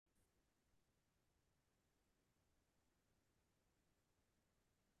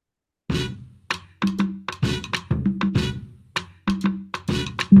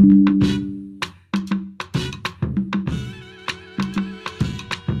All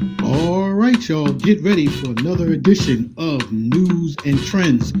right, y'all, get ready for another edition of News and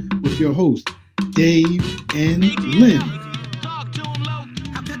Trends with your hosts, Dave and Lynn. Talk to him low.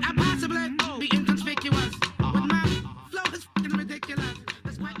 How could I possibly be inconspicuous? With my flow is fucking ridiculous.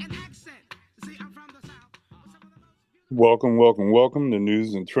 That's quite an accent. See, I'm from the South. Welcome to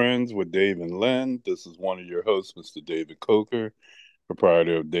News and Trends with Dave and Len. This is one of your hosts, Mr. David Coker,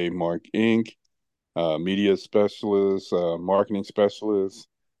 proprietor of Dave Mark Inc., media specialist, marketing specialist,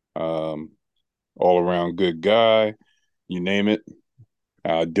 um, all around good guy. You name it,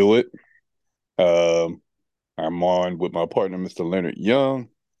 I do it. Um, I'm on with my partner, Mr. Leonard Young.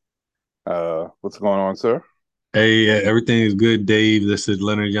 What's going on, sir? Hey, everything is good, Dave. This is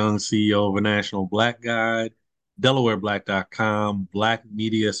Leonard Young, CEO of a National Black Guide, DelawareBlack.com, Black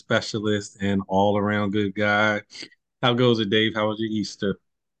media specialist, and all around good guy. How goes it, Dave? How was your Easter?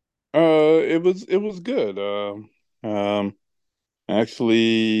 It was good. Um,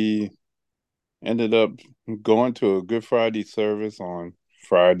 actually ended up going to a Good Friday service on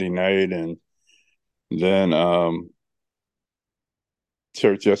Friday night, and then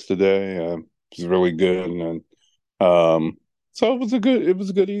church yesterday. It was really good, and so it was a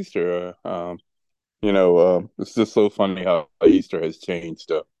good Easter. It's just so funny how Easter has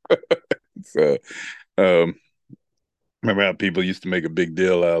changed. So, um, remember how people used to make a big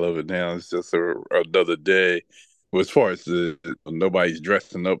deal out of it? Now it's just another day. Well, as far as nobody's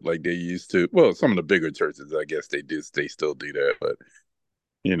dressing up like they used to. Well, some of the bigger churches, I guess they do. They still do that, but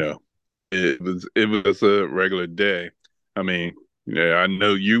you know, it was a regular day. I mean, yeah, I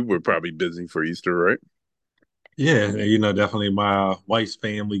know you were probably busy for Easter, right? Yeah, definitely my wife's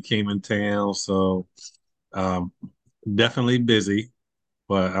family came in town, so um, definitely busy,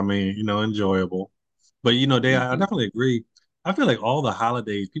 but I mean, enjoyable. But Dave, I Hmm. definitely agree. I feel like all the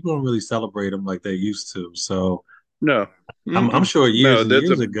holidays, people don't really celebrate them like they used to. So No, I'm mm-mm. sure years No, and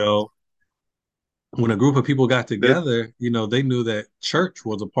years ago, when a group of people got that. together, they knew that church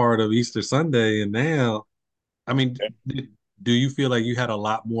was a part of Easter Sunday. And now, I mean, do you feel like you had a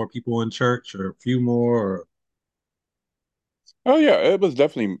lot more people in church or a few more? Or... Oh yeah, it was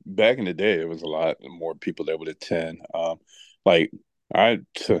definitely back in the day. It was a lot more people that would attend. Like I,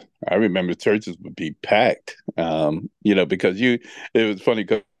 I remember churches would be packed. Because it was funny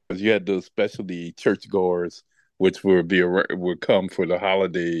because you had those specialty churchgoers, which would come for the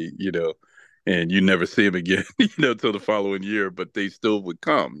holiday, and you never see them again, till the following year. But they still would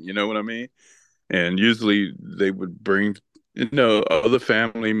come. You know what I mean? And usually they would bring other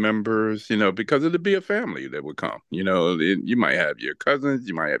family members, because it'd be a family that would come. You might have your cousins,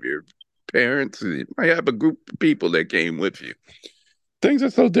 you might have your parents, you might have a group of people that came with you. Things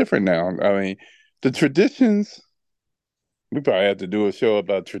are so different now. I mean, the traditions, we probably have to do a show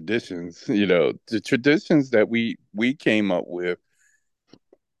about traditions. The traditions that we came up with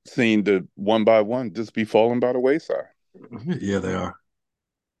seem to one by one just be falling by the wayside. Yeah, they are.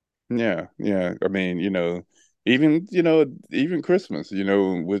 Yeah, yeah. I mean, even Christmas,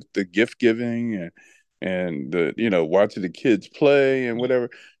 with the gift giving and the, watching the kids play and whatever,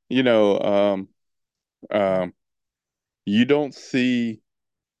 you know, um, um, you don't see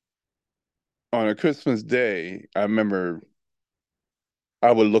on a Christmas day. I remember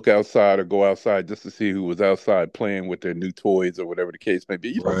I would look outside or go outside just to see who was outside playing with their new toys or whatever the case may be.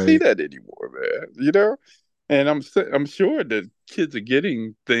 You don't see Right. that anymore, man. And I'm sure that kids are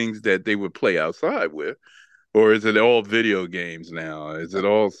getting things that they would play outside with. Or is it all video games now? Is it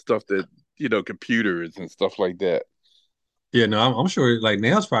all stuff that, computers and stuff like that? Yeah, no, I'm sure like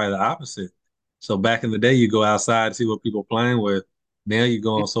now it's probably the opposite. So back in the day, you go outside to see what people playing with. Now you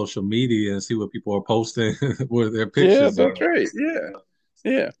go on social media and see what people are posting with their Yeah, pictures that's of. right. Yeah.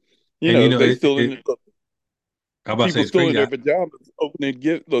 Yeah. And They still I'm about to say people it's still in crazy. their pajamas opening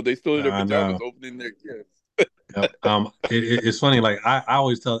gifts. No, they still in their I pajamas know. opening their gifts. Yep. It's funny. Like I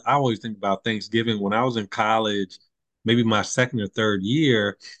always think about Thanksgiving. When I was in college, maybe my second or third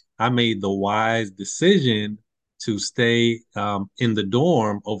year, I made the wise decision to stay in the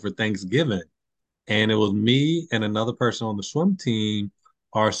dorm over Thanksgiving. And it was me and another person on the swim team.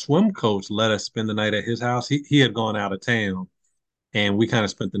 Our swim coach let us spend the night at his house. He had gone out of town, and we kind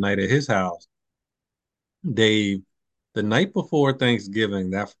of spent the night at his house. Dave, the night before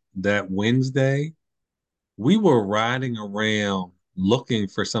Thanksgiving, that Wednesday, we were riding around looking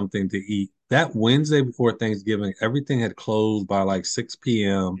for something to eat. That Wednesday before Thanksgiving, everything had closed by like 6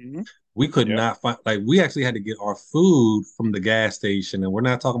 p.m. Hmm. We could Yep. not find, like, we actually had to get our food from the gas station. And we're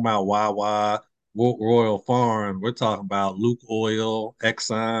not talking about Wawa, Royal Farm. We're talking about Luke Oil,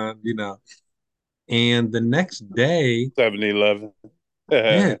 Exxon. And the next day, 7-Eleven.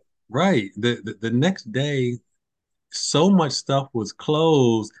 Yeah, right. The next day, so much stuff was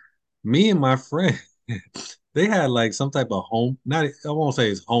closed. Me and my friend, they had like some type of home, not I won't say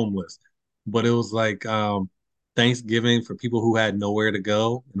it's homeless, but it was like Thanksgiving for people who had nowhere to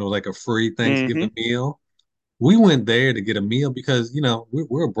go. And it was like a free Hmm. Thanksgiving meal. We went there to get a meal because,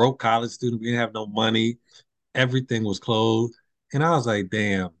 we're a broke college student. We didn't have no money. Everything was closed. And I was like,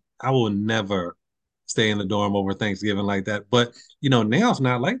 damn, I will never stay in the dorm over Thanksgiving like that. But, now it's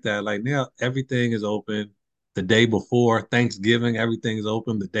not like that. Like now everything is open the day before Thanksgiving, everything is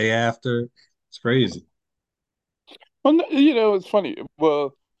open the day after. It's crazy. Well, it's funny.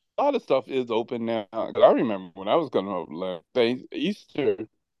 Well, a lot of stuff is open now. 'Cause I remember when I was going to learn things, Easter,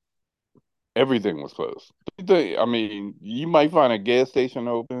 everything was closed. I mean, you might find a gas station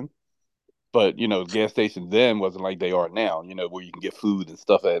open, but gas stations then wasn't like they are now. Where you can get food and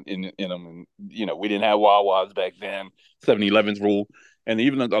stuff in them, and we didn't have Wawa's back then. 7-Elevens rule, and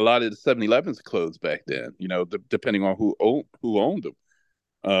even a lot of the 7-Elevens closed back then. Depending on who owned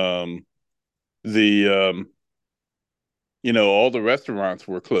them. The all the restaurants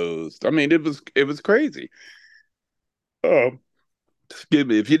were closed. I mean, it was crazy. Um, Excuse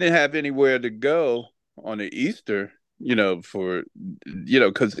me, if you didn't have anywhere to go on the Easter, for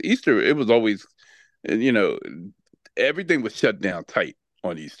because Easter it was always, you know, everything was shut down tight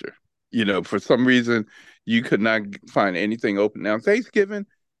on Easter. For some reason you could not find anything open. Now Thanksgiving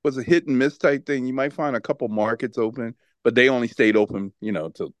was a hit and miss type thing. You might find a couple markets open, but they only stayed open,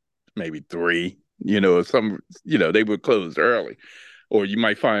 till maybe 3. Some, they were closed early, or you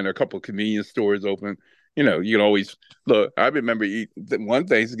might find a couple convenience stores open. You can always look. I remember one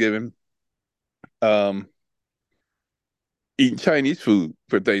Thanksgiving, um, eating Chinese food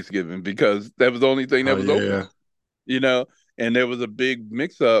for Thanksgiving because that was the only thing Oh that was open. yeah. You know, and there was a big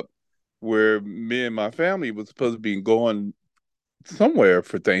mix up where me and my family was supposed to be going somewhere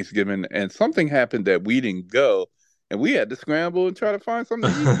for Thanksgiving, and something happened that we didn't go, and we had to scramble and try to find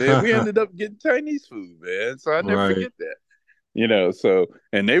something to eat. Man, we ended up getting Chinese food, man. So I never Right, forget that. So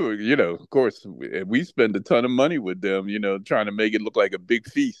and they were, of course, we spent a ton of money with them, trying to make it look like a big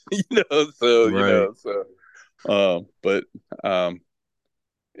feast, right, but um,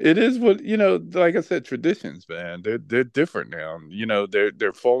 it is what like I said, traditions, man. They're different now.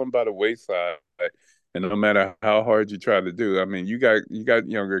 They're falling by the wayside, and no matter how hard you try to do, I mean, you got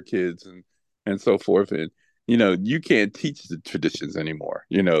younger kids and so forth, and you can't teach the traditions anymore,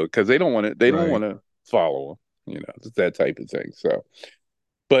 because they don't want to right. follow them, it's that type of thing. So,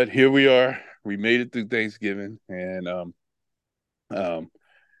 but here we are. We made it through Thanksgiving, and um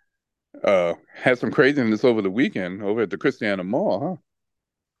had some craziness over the weekend over at the Christiana Mall, huh?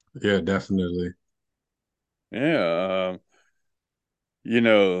 Yeah, definitely. Yeah, you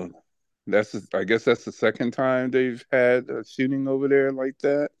know, I guess that's the second time they've had a shooting over there like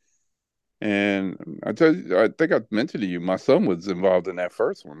that. And I think I mentioned to you, my son was involved in that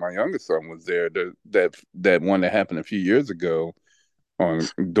first one. My youngest son was there. That one that happened a few years ago on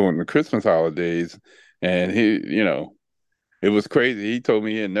during the Christmas holidays, and it was crazy. He told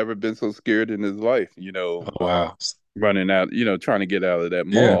me he had never been so scared in his life. Oh wow. Running out, trying to get out of that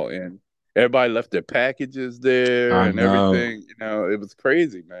Yeah, mall, and everybody left their packages there I and know. everything. It was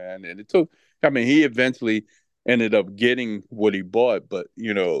crazy, man. And it took, I mean, he eventually ended up getting what he bought, but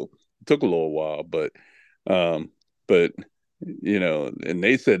it took a little while. Um, but and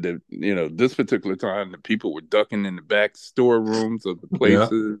they said that this particular time the people were ducking in the back storerooms of the Yeah,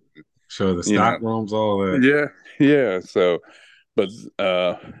 places. sure. The You stock know, rooms, all that. yeah, yeah. So, but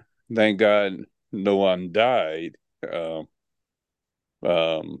thank God no one died. Um,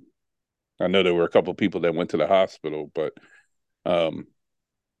 um, I know there were a couple of people that went to the hospital, but um,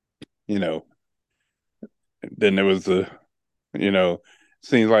 you know, then there was you know,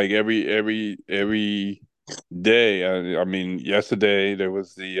 seems like every day. I mean, yesterday there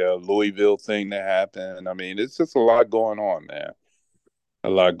was the Louisville thing that happened. I mean, it's just a lot going on, man. A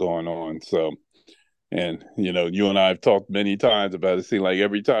lot going on. So, and you and I have talked many times about it. It seems like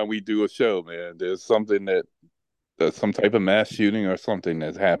every time we do a show, man, there's something some type of mass shooting or something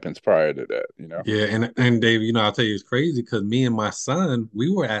that happens prior to that. Yeah, and Dave, I'll tell you, it's crazy because me and my son,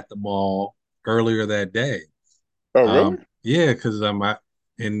 we were at the mall earlier that day. Oh, really? Yeah, because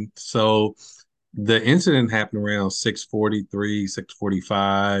and so the incident happened around 6:43,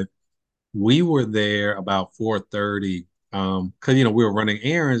 6:45. We were there about 4:30. Because we were running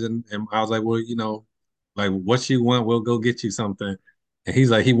errands, and I was like, well, like what you want, we'll go get you something. And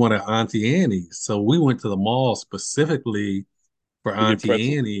he's like, he wanted Auntie Annie's. So we went to the mall specifically for To get Auntie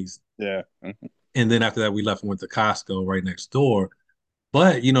pretzels. Annie's. Yeah. And then after that, we left and went to Costco right next door.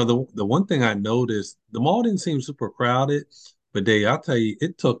 But the one thing I noticed, the mall didn't seem super crowded, But Dave, I'll tell you,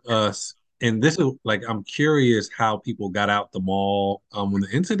 it took us, and this is like, I'm curious how people got out the mall when the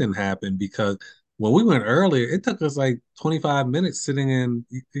incident happened, because when we went earlier, it took us like 25 minutes sitting in,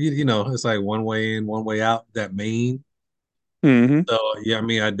 it's like one way in, one way out, that main. Hmm. So, yeah, I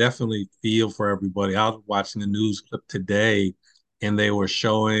mean, I definitely feel for everybody. I was watching the news clip today, and they were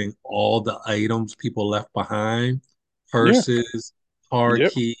showing all the items people left behind, Yeah. purses, car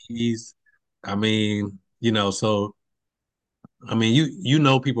Yep. keys. I mean, so I mean, you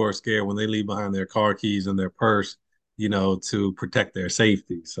know people are scared when they leave behind their car keys and their purse, to protect their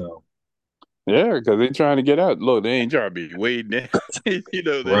safety. So, Yeah, because they trying to get out. Look, they ain't trying to be waiting there. They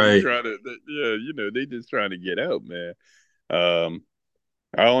just right. trying to, yeah, they just trying to get out, man. Um,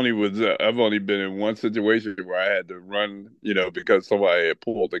 I've only been in one situation where I had to run, because somebody had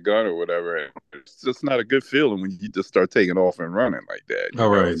pulled a gun or whatever. And it's just not a good feeling when you just start taking off and running like that, All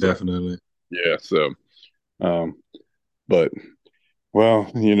right, So, definitely. yeah, so, um, but, well,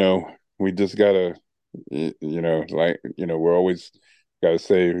 we just gotta, we're always gotta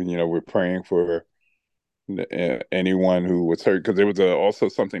say, we're praying for anyone who was hurt because there was also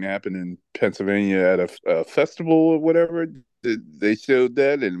something happened in Pennsylvania at a festival or whatever. They showed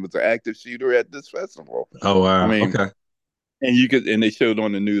that and it was an active shooter at this festival. Oh I wow. mean, Okay. and they showed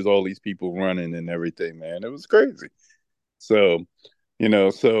on the news all these people running and everything, man. It was crazy. So,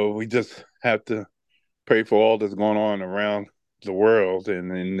 so we just have to pray for all that's going on around the world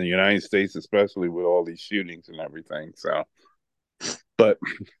and in the United States, especially with all these shootings and everything. So, but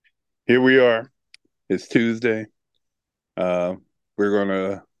here we are. It's Tuesday. Uh, we're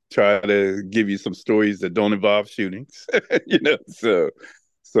gonna try to give you some stories that don't involve shootings, to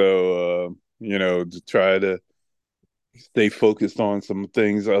try to stay focused on some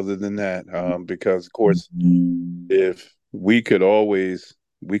things other than that. Because of course, if we could always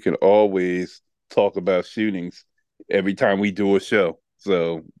talk about shootings every time we do a show.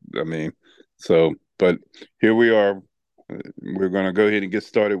 So I mean, but here we are. We're gonna go ahead and get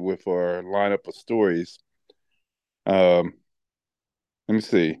started with our lineup of stories. Um, Let me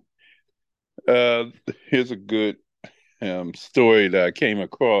see. Uh, Here's a good story that I came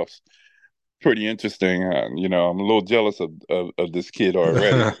across. Pretty interesting. I'm a little jealous of this kid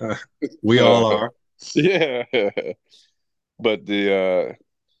already. We all Uh, are. yeah, but the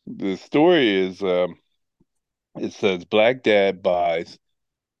story is it says black dad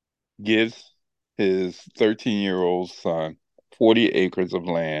gives his 13-year-old son 40 acres of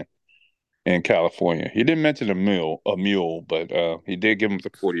land in California. He didn't mention a mule, but he did give him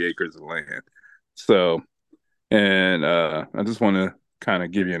the 40 acres of land. So. And I just want to kind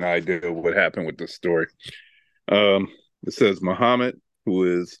of give you an idea of what happened with this story. Um, it says Muhammad,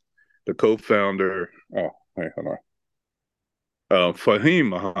 who is the co-founder. Oh, wait, hold on. Fahim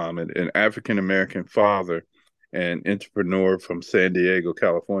Muhammad, an African American father and entrepreneur from San Diego,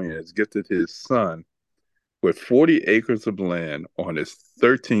 California, has gifted his son with 40 acres of land on his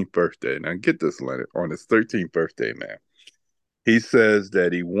 13th birthday. Now, get this, Leonard, on his 13th birthday, man. He says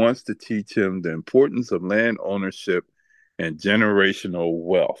that he wants to teach him the importance of land ownership and generational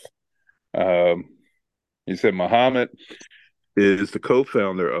wealth. Um, he said Muhammad is the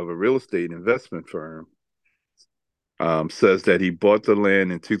co-founder of a real estate investment firm. Says that he bought the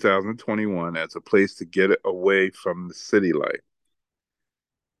land in 2021 as a place to get away from the city life.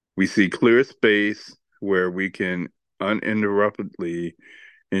 We see clear space where we can uninterruptedly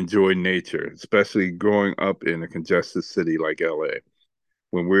enjoy nature, especially growing up in a congested city like LA.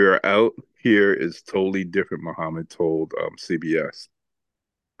 When we are out here, it's totally different, Muhammad told CBS.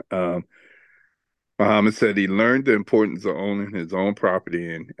 Um, Muhammad said he learned the importance of owning his own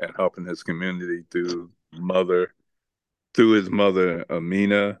property and helping his community through his mother,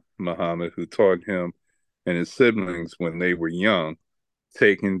 Amina Muhammad, who taught him and his siblings when they were young,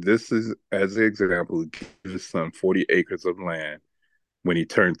 taking as an example, to give his son 40 acres of land when he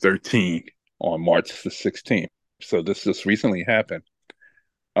turned 13 on March the 16th. So this just recently happened.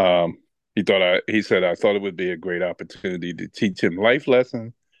 Um, he said, I thought it would be a great opportunity to teach him life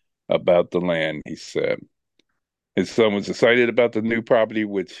lessons about the land, he said. His son was excited about the new property,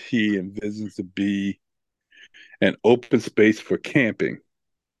 which he envisions to be an open space for camping,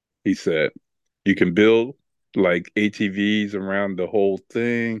 he said. You can build like ATVs around the whole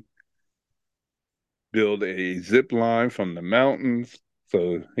thing, build a zip line from the mountains.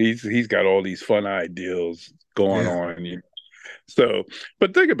 So he's got all these fun ideas going Yeah. on. So,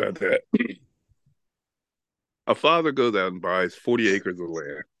 but think about that. A father goes out and buys 40 acres of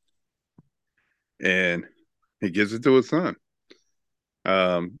land and he gives it to his son,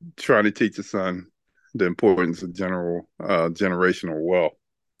 trying to teach his son the importance of generational wealth.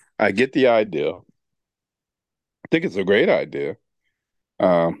 I get the idea, think it's a great idea.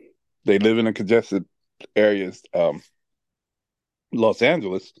 Um, they live in a congested areas, Los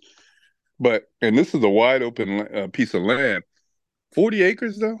Angeles, but and this is a wide open piece of land. 40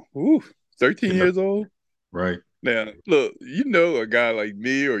 acres though. Ooh, 13 Yeah, years old. right. Now, look, you know, a guy like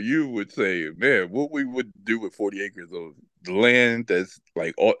me or you would say, man, what we would do with 40 acres of land that's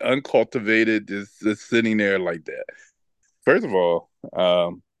like uncultivated, just sitting there like that. First of all,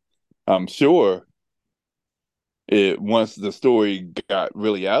 I'm sure once the story got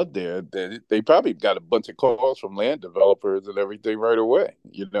really out there, that they probably got a bunch of calls from land developers and everything right away.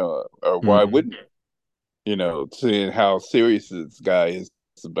 You know, or why Hmm. wouldn't you know, seeing how serious this guy is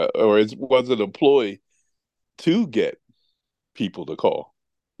about, or was it a ploy to get people to call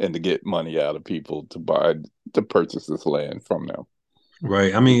and to get money out of people to purchase this land from them?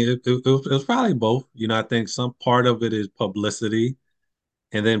 Right. I mean, it was probably both. I think some part of it is publicity,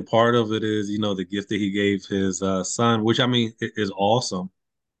 and then part of it is, the gift that he gave his son, which I mean is awesome.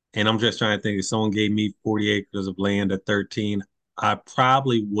 And I'm just trying to think if someone gave me 40 acres of land at 13, I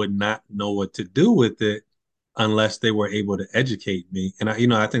probably would not know what to do with it unless they were able to educate me. And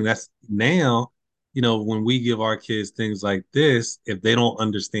I think that's now, when we give our kids things like this, if they don't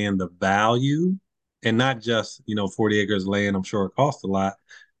understand the value and not just, 40 acres of land, I'm sure it costs a lot.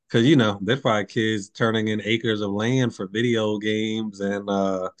 Because, there's probably kids turning in acres of land for video games and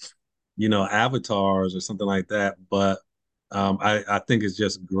avatars or something like that. But I think it's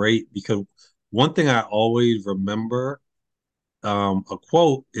just great because one thing I always remember, a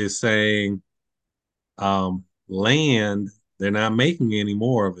quote is saying, land, they're not making any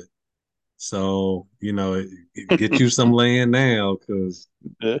more of it. So, get you some land now because,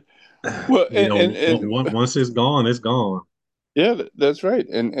 Yeah. Well, once it's gone, it's gone. yeah, that's right.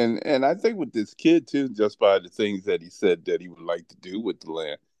 And I think with this kid too, just by the things that he said that he would like to do with the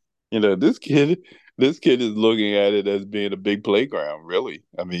land, you know, this kid is looking at it as being a big playground, really.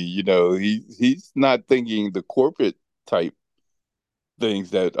 I mean, you know, he's not thinking the corporate type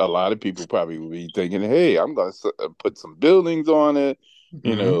things that a lot of people probably would be thinking, hey, I'm going to put some buildings on it,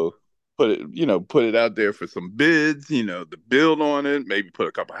 you Hmm. know, put it out there for some bids, you know, to build on it, maybe put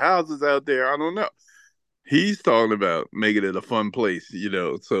a couple houses out there. I don't know. He's talking about making it a fun place, you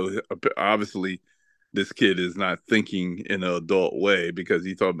know. So obviously, this kid is not thinking in an adult way because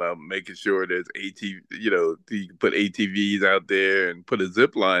he's talking about making sure there's you know, you can put ATVs out there and put a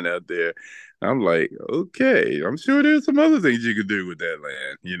zip line out there. I'm like, okay, I'm sure there's some other things you could do with that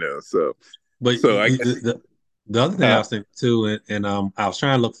land, you know. So, But so I guess, the other thing I uh, was thinking too, and I was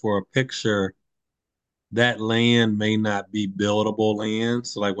trying to look for a picture. That land may not be buildable land.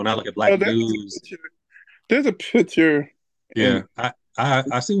 So like when I look at oh, Black News, there's a picture, yeah, and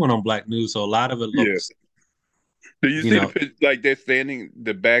I see one on Black News. So a lot of it yeah. looks, Do you you see the know, picture like they're standing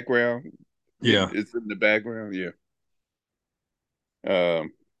the background? yeah, It's in the background, yeah.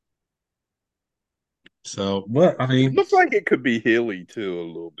 Um, so what I it mean, looks like it could be hilly too, a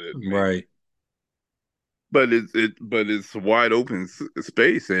little bit maybe, right. but it's wide open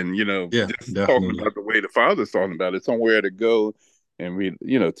space, and you know, Yeah, just talking definitely. about the way the father's talking about it, somewhere to go and we,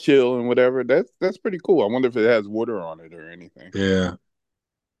 you know, chill and whatever. That's pretty cool. I wonder if it has water on it or anything. Yeah,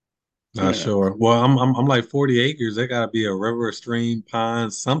 not Yeah, sure. Well, I'm like 40 acres. There gotta be a river, a stream,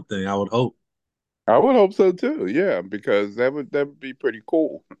 pond, something, I would hope. I would hope so too. Yeah, because that would be pretty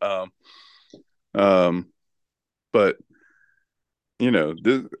cool. Um, but you know,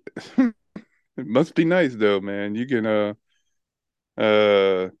 this it must be nice though, man. You can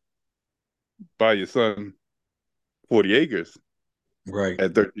uh buy your son 40 acres Right.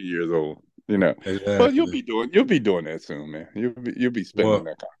 at 13 years old, you know. But Exactly. you'll be doing that soon, man. You'll be spending Well,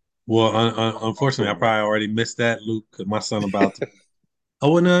 that kind unfortunately, I of money. probably already missed that, Luke, because my son about to.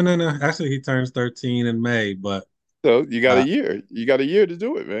 Oh, well, no, no, no. Actually, he turns 13 in May, but So you got a uh, year. You got a year to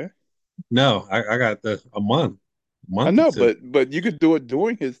do it, man. no, I got a I month or know, two. but you could do it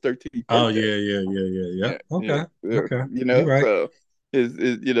during his 13th Oh, birthday. yeah, yeah, yeah, yeah, yeah. Yeah, yeah, Okay, yeah. okay. You You're know, right. so is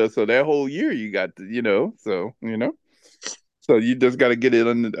you know, so that whole year you got to, you know, so you know, so you just got to get it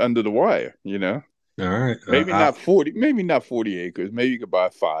under the wire, you know. All right. Maybe not 40 acres. Maybe you could buy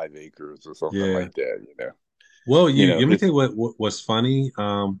 5 acres or something Yeah. like that, you know. Well, You you know, let me tell his you what's funny.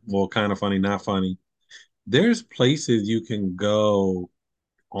 Well, kind of funny, not funny. There's places you can go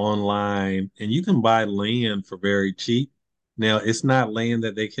online and you can buy land for very cheap. Now, it's not land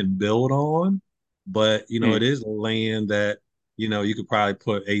that they can build on, but hmm, it is land that you could probably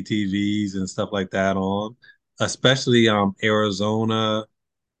put ATVs and stuff like that on, especially Arizona,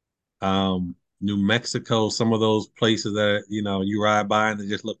 New Mexico, some of those places that you ride by and they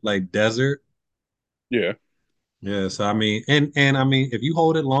just look like desert. yeah. Yeah, so I mean, and I mean, if you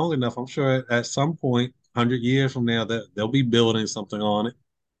hold it long enough, I'm sure at some point. 100 years from now, that they'll be building something on it.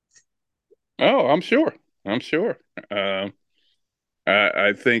 Oh, I'm sure. I'm sure. Um,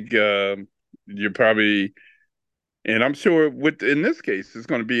 I think you're probably, and I'm sure with in this case, it's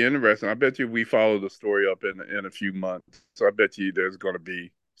going to be interesting. I bet you we follow the story up in a few months. So I bet you there's going to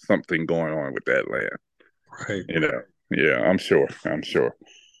be something going on with that land. Right. You know, yeah, I'm sure. I'm sure.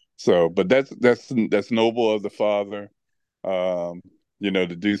 So, but that's noble of the father, um,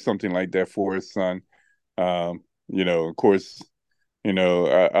 to do something like that for his son. Of course,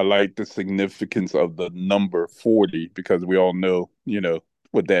 I like the significance of the number 40 because we all know,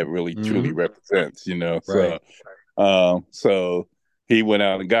 what that really truly Hmm. represents, Right. So he went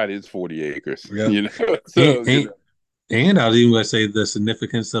out and got his 40 acres, Yeah. And, so, and and I was even going to say the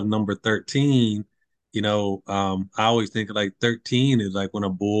significance of number 13. I always think like 13 is like when a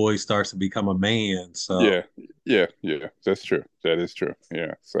boy starts to become a man. So yeah, yeah, that's true. That is true.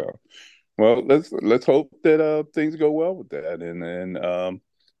 Yeah. So, well, let's hope that things go well with that, and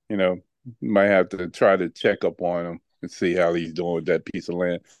you know, might have to try to check up on him and see how he's doing with that piece of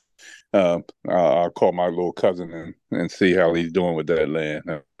land. I'll call my little cousin and see how he's doing with that land.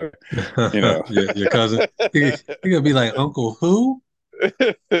 You know. your cousin, he gonna be like, Uncle who?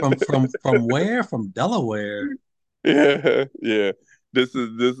 From where? From Delaware. Yeah, yeah. This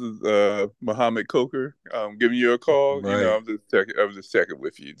is Muhammad Coker. Giving you a call. Right. I'm just checking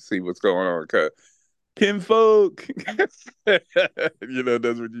with you to see what's going on. 'Cause kinfolk. That's what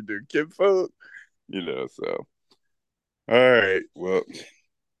you do. Kinfolk. So all right. Well,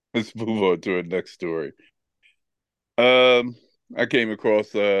 let's move on to our next story. Um, I came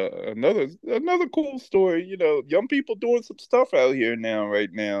across another cool story. Young people doing some stuff out here now, right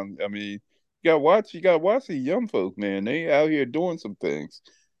now. I mean, you gotta watch the young folk, man. They out here doing some things.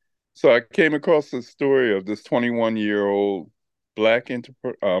 So I came across the story of this 21-year-old black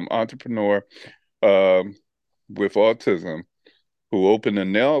entrepreneur um, with autism who opened a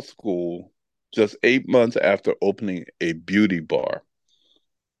nail school just 8 months after opening a beauty bar.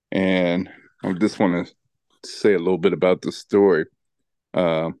 And I just want to say a little bit about the story.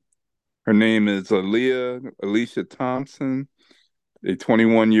 Uh, Her name is Alicia Thompson, a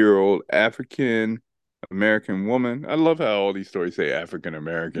 21-year-old African American woman. I love how all these stories say African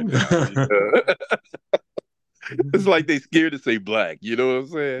American now. It's like they scared to say black. You know what I'm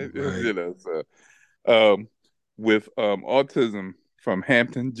saying? Right. Um, with autism from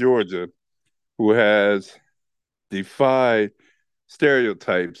Hampton, Georgia, who has defied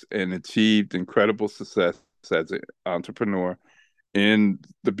stereotypes and achieved incredible success as an entrepreneur in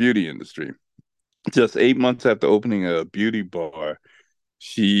the beauty industry. Just 8 months after opening a beauty bar,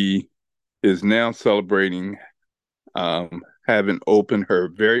 she is now celebrating having opened her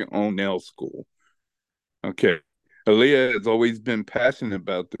very own nail school. Okay. Aaliyah has always been passionate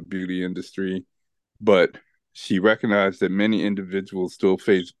about the beauty industry, but she recognized that many individuals still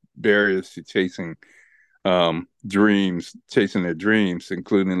face barriers to chasing their dreams,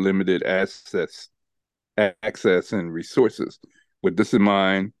 including limited access and resources. With this in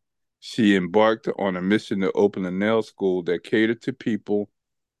mind, she embarked on a mission to open a nail school that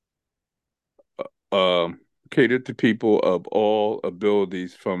um, catered to people of all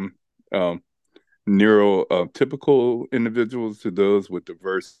abilities, from um, neurotypical individuals to those with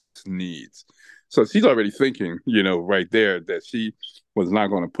diverse needs. So she's already thinking, right there that she was not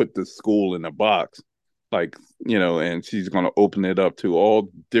going to put this school in a box, like, and she's going to open it up to all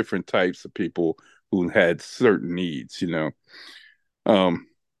different types of people who had certain needs. Um,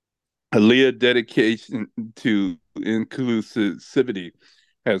 Aaliyah's dedication to inclusivity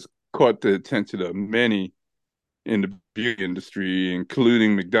has caught the attention of many in the beauty industry,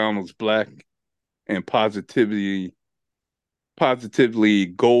 including McDonald's Black and Positively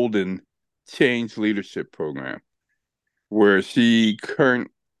Golden Change Leadership Program, where she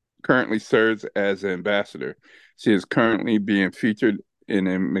currently serves as an ambassador. She is currently being featured in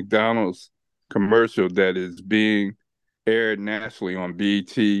a McDonald's commercial that is being aired nationally on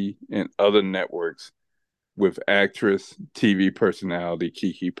BET and other networks with actress, TV personality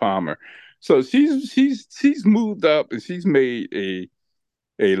Keke Palmer. So she's moved up and she's made a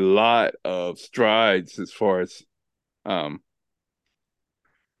lot of strides um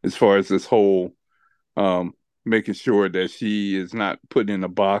as far as this whole um making sure that she is not put in a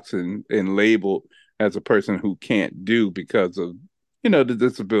box and labeled as a person who can't do because of the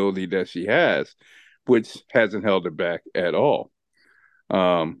disability that she has, which hasn't held her back at all.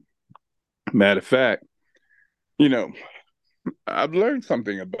 um Matter of fact, you know I've learned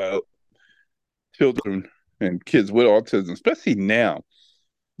something about children and kids with autism, especially now.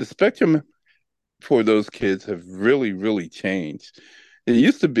 The spectrum for those kids have really, really changed. It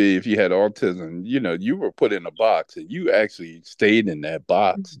used to be if you had autism, you were put in a box and you actually stayed in that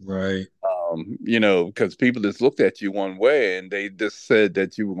box. Right. Because people just looked at you one way and they just said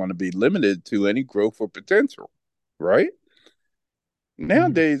that you were going to be limited to any growth or potential, right?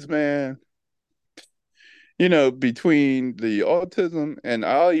 Nowadays, man, between the autism and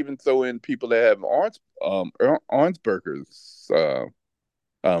I'll even throw in people that have Arnsberger's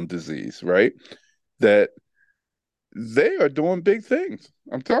disease, right? That they are doing big things.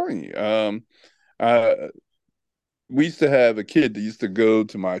 I'm telling you. Uh, we used to have a kid that used to go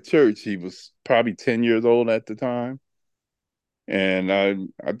to my church. He was probably 10 years old at the time. And I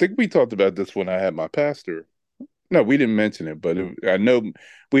think we talked about this when I had my pastor. No, we didn't mention it, but I know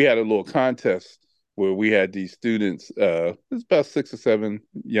we had a little contest where we had these students. It was about 6 or 7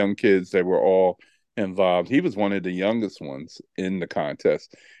 young kids that were all involved. He was one of the youngest ones in the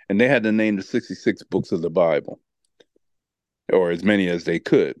contest, and they had to name the 66 books of the Bible, or as many as they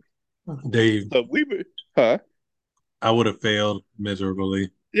could. Dave, So we were, huh? I would have failed miserably.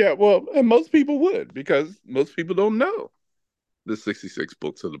 Yeah, well, and most people would because most people don't know the 66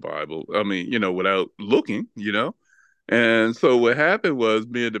 books of the Bible. I mean, without looking. And so what happened was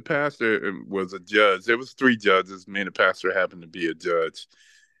me and the pastor was a judge. There was 3 judges. Me and the pastor happened to be a judge.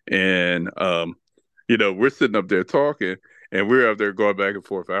 And we're sitting up there talking and we're up there going back and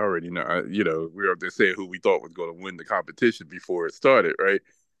forth. I already know, we're up there saying who we thought was going to win the competition before it started, right?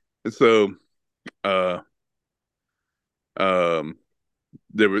 And so uh um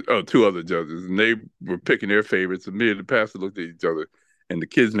there were 2 other judges, and they were picking their favorites. And me and the pastor looked at each other, and the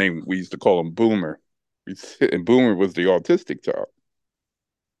kid's name we used to call him Boomer, and Boomer was the autistic child.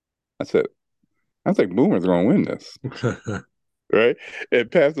 I said, I think Boomer's gonna win this, right?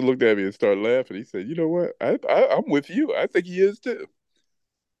 And pastor looked at me and started laughing. He said, "You know what? I'm with you. I think he is too."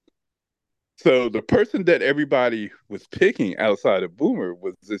 So the person that everybody was picking outside of Boomer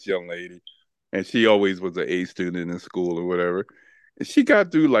was this young lady, and she always was an A student in school or whatever. And she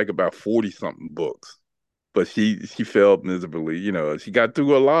got through like about 40 something books, but she failed miserably. She got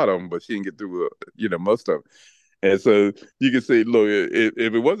through a lot of them, but she didn't get through most of them. And so you can say, look,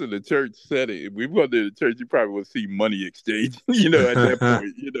 if it wasn't a church setting, if we wasn't in a church, you probably would see money exchange, at that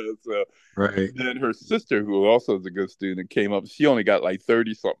point. So Right. then her sister, who also is a good student, came up. She only got like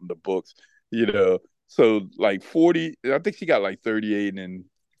 30 something the books, you know. So like 40, I think she got like 38 and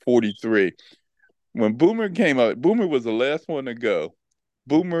 43. When Boomer came out, Boomer was the last one to go.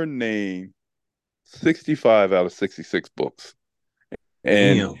 Boomer named 65 out of 66 books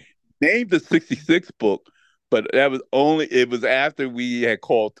and Damn. named the 66th book, but it was after we had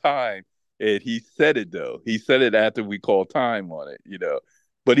called time. And he said it though. He said it after we called time on it.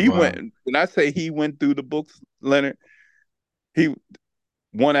 But he Wow. went, when I say he went through the books, Leonard, he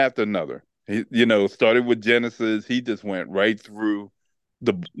one after another. He, started with Genesis. He just went right through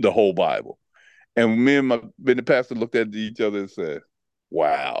the whole Bible. And me and the pastor looked at each other and said,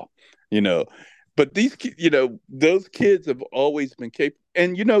 "Wow," you know. But those kids have always been capable.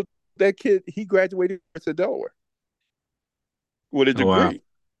 And that kid, he graduated from Delaware with a Oh, wow. degree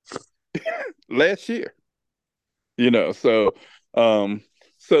last year. You know, so um,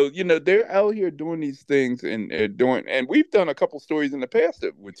 they're out here doing these things and we've done a couple stories in the past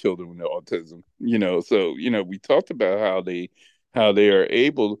with children with autism. So we talked about how they are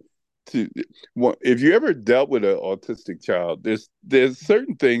able to. Well, if you ever dealt with an autistic child, there's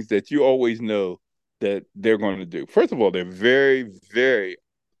certain things that you always know that they're going to do. First of all, they're very, very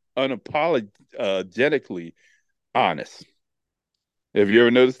unapologetically honest. Have you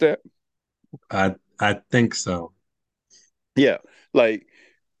ever noticed that? I think so. Yeah, like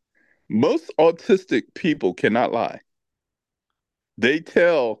most autistic people cannot lie. They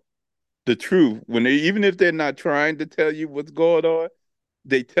tell the truth when even if they're not trying to tell you what's going on,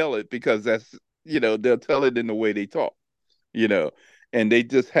 they tell it because they'll tell it in the way they talk, you know, and they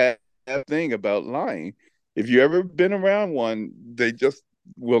just have that thing about lying. If you ever been around one, they just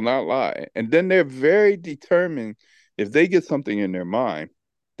will not lie. And then they're very determined. If they get something in their mind,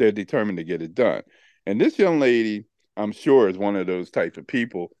 they're determined to get it done. And this young lady, I'm sure, is one of those type of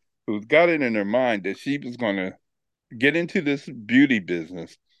people who's got it in her mind that she was going to get into this beauty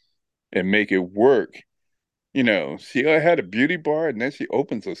business and make it work. She had a beauty bar and then she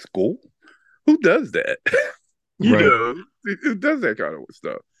opens a school. Who does that? you Right. know, who does that kind of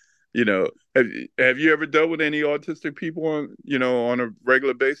stuff? You know, have you ever dealt with any autistic people on a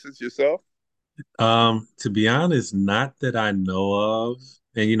regular basis yourself? To be honest, not that I know of.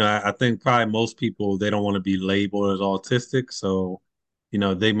 And I think probably most people they don't want to be labeled as autistic, so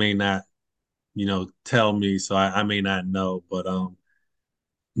they may not, tell me, so I may not know, but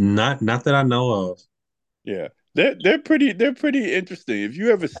not that I know of. Yeah. they're pretty interesting. If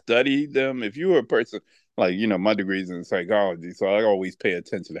you ever study them, if you were a person like, my degree's in psychology, so I always pay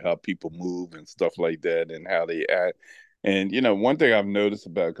attention to how people move and stuff like that and how they act. And one thing I've noticed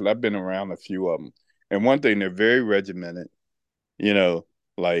about, because I've been around a few of them, and one thing, they're very regimented. You know,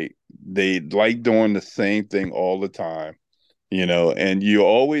 like they like doing the same thing all the time. And you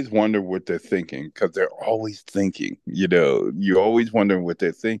always wonder what they're thinking because they're always thinking. You always wondering what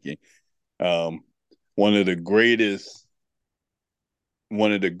they're thinking. Um, one of the greatest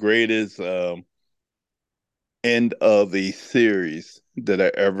one of the greatest end of a series that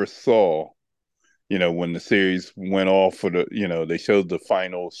I ever saw. When the series went off for they showed the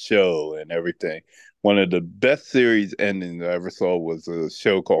final show and everything. One of the best series endings I ever saw was a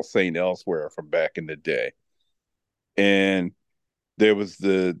show called Saint Elsewhere from back in the day. And there was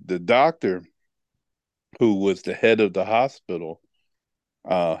the doctor who was the head of the hospital,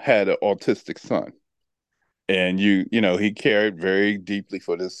 had an autistic son. And he cared very deeply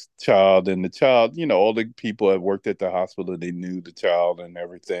for this child, and the child, all the people that worked at the hospital, they knew the child and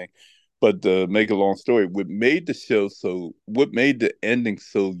everything. But to make a long story, what made the ending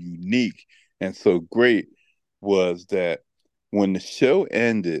so unique and so great was that when the show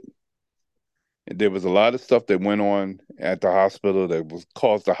ended, there was a lot of stuff that went on at the hospital that was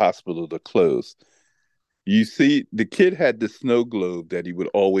caused the hospital to close. You see, the kid had the snow globe that he would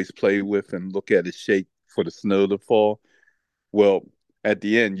always play with and look at it shake for the snow to fall. Well, at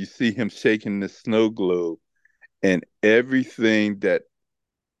the end, you see him shaking the snow globe, and everything that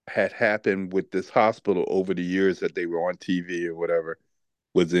had happened with this hospital over the years that they were on TV or whatever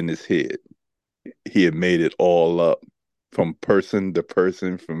was in his head. He had made it all up from person to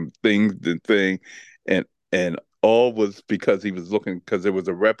person, from thing to thing, and all was because he was looking because there was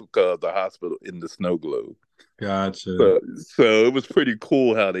a replica of the hospital in the snow globe. Gotcha. So it was pretty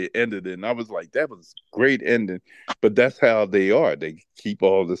cool how they ended it. And I was like, that was great ending. But that's how they are. They keep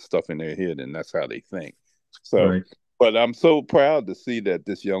all this stuff in their head and that's how they think. So, Right. but I'm so proud to see that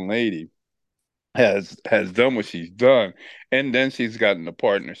this young lady has done what she's done. And then she's gotten a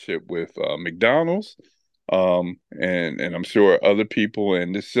partnership with McDonald's. And I'm sure other people,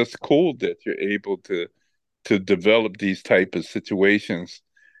 and it's just cool that you're able to develop these type of situations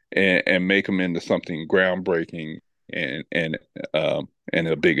and make them into something groundbreaking and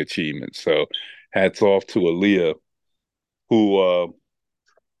a big achievement. So hats off to Aaliyah, who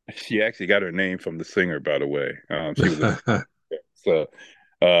she actually got her name from the singer, by the way. She was a so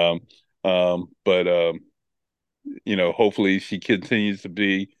but hopefully she continues to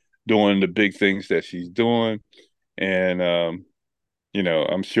be doing the big things that she's doing. And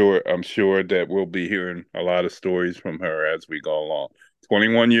I'm sure that we'll be hearing a lot of stories from her as we go along.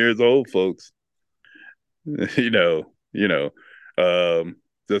 21 years old, folks. you know, you know.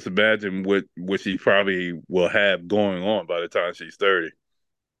 Just imagine what she probably will have going on by the time she's 30.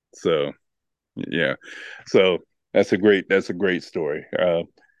 So yeah. So that's a great story.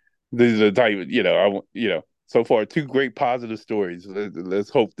 These are the type of, so far two great positive stories. Let's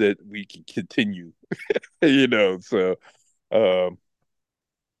hope that we can continue. So um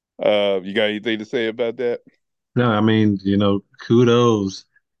you got anything to say about that? No, I mean, kudos.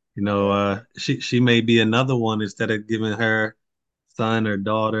 Yeah. She may be another one instead of giving her son or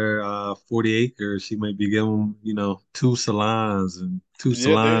daughter 40 acres, she may be giving, two Yeah, there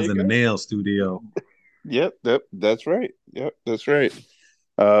salons you and a go. nail studio. Yep, that's right. Yep, that's right.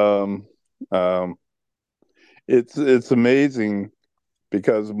 Um, um, it's amazing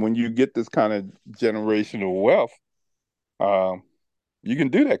because when you get this kind of generational wealth, um, you can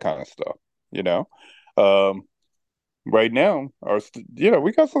do that kind of stuff. You know, um, right now,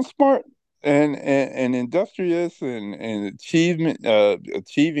 we got some smart and industrious and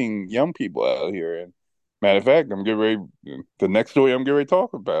achieving young people out here. And matter of fact, I'm getting ready. The next story I'm getting ready to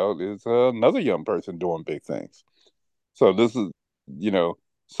talk about is another young person doing big things. So this is, you know,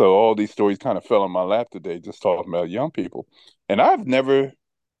 so all these stories kind of fell in my lap today, just talking about young people. And I've never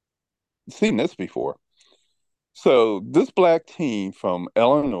seen this before. So this black teen from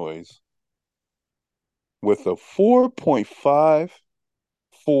Illinois with a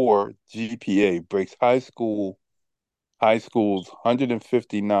 4.54 GPA breaks high school's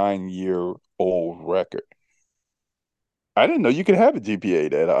 159-year-old record. I didn't know you could have a GPA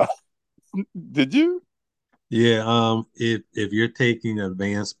that high. Did you? Yeah, if you're taking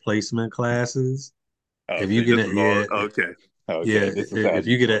advanced placement classes, Oh, if you see, get this a is all yeah, okay. yeah, Okay, this is how if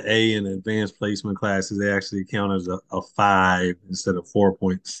you you get do an A in advanced placement classes, they actually count as a five instead of 4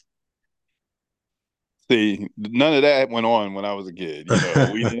 points. See, none of that went on when I was a kid.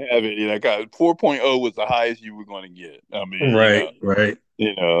 We didn't have it. 4.0 was the highest you were going to get. I mean, Right, right.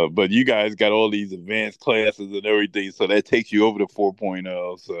 but you guys got all these advanced classes and everything, so that takes you over to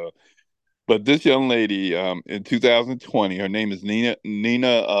 4.0. So, but this young lady, in 2020, her name is Nina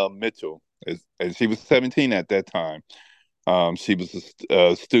Mitchell, and she was 17 at that time. She was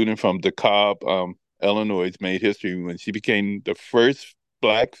a student from DeKalb, Illinois. Made history when she became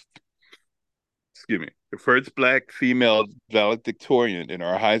black, the first black female valedictorian in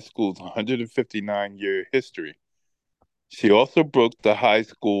our high school's 159-year history. She also broke the high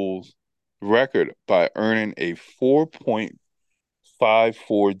school's record by earning a 4.54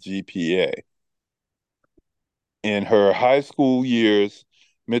 GPA. In her high school years,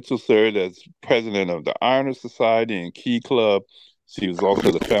 Mitchell served as president of the Honor Society and Key Club. She was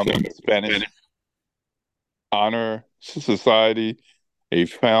also the founder of the Spanish Honor Society, a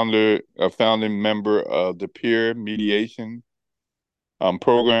founding member of the peer mediation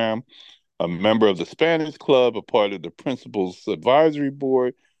program, a member of the Spanish Club, a part of the Principal's Advisory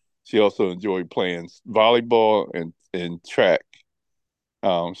Board. She also enjoyed playing volleyball and track.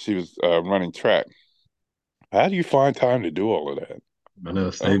 She was running track. How do you find time to do all of that? I know,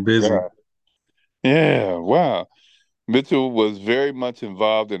 Oh stay my busy. God. Yeah, wow. Mitchell was very much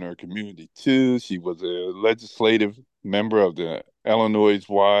involved in her community too. She was a legislative member of the Illinois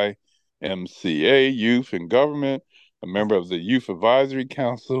YMCA, Youth and Government, a member of the Youth Advisory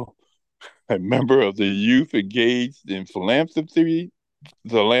Council, a member of the Youth Engaged in Philanthropy.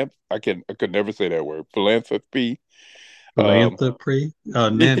 I could never say that word. Philanthropy. Um, Philanthropy. Oh,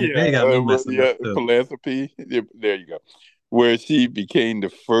 now you yeah, got me messing up yeah, too. philanthropy. Yeah, there you go. Where she became the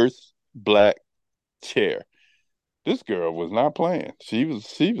first black chair. This girl was not playing. She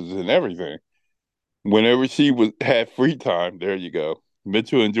was in everything. Whenever she was had free time, there you go.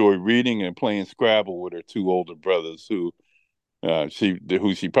 Mitchell enjoyed reading and playing Scrabble with her two older brothers, who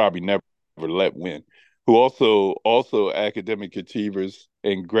she probably never let win, who also academic achievers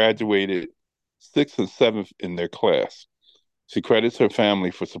and graduated sixth and seventh in their class. She credits her family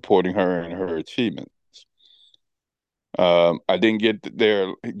for supporting her in her achievements. I didn't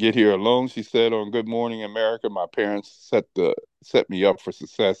get here alone, she said on Good Morning America. My parents set me up for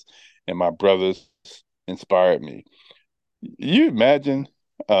success, and my brothers inspired me. You imagine,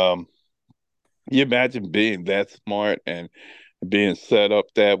 um, you imagine being that smart and being set up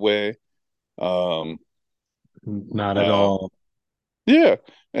that way. Um, Not at uh, all. yeah,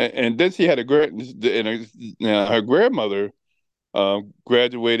 and then she had her grandmother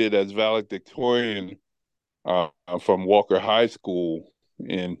graduated as valedictorian uh, from Walker High School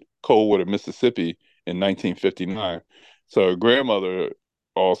in Coldwater, Mississippi in 1959. So her grandmother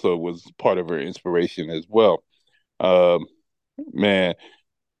also was part of her inspiration as well. Um, Man,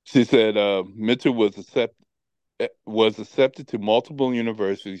 she said Mitchell was accepted to multiple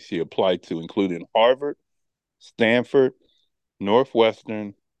universities she applied to, including Harvard, Stanford,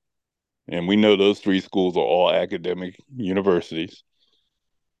 Northwestern, and we know those three schools are all academic universities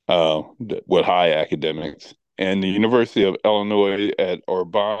with high academics, and the University of Illinois at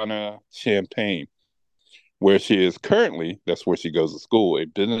Urbana-Champaign, where she is currently, that's where she goes to school, a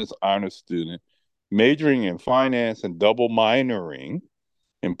business honors student, majoring in finance and double minoring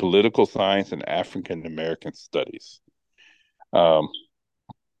in political science and African American studies. Um,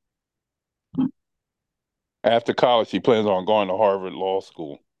 After college, she plans on going to Harvard Law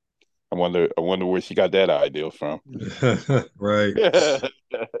School. I wonder where she got that idea from. Right. Yeah,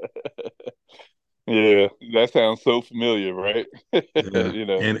 yeah, that sounds so familiar, right? Yeah. you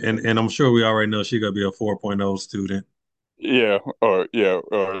know, And I'm sure we already know she's gonna be a 4.0 student or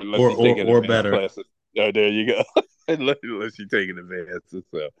unless or she's or taking or advanced better. classes. There you go. Unless she's taking advances.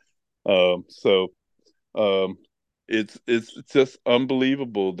 So um, it's just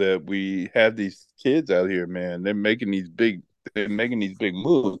unbelievable that we have these kids out here, man. They're making these big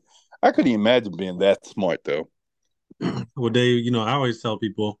moves. I couldn't imagine being that smart though. Well, Dave, I always tell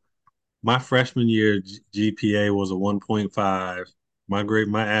people my freshman year GPA was a 1.5.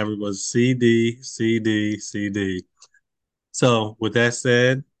 My average was CD, CD, CD. So with that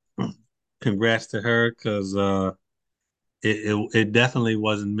said, congrats to her because it definitely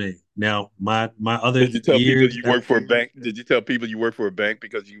wasn't me. Now my other Did you tell people years, you work for a bank? Did you tell people you work for a bank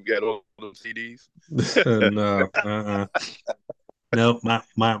because you got all those CDs? no, no,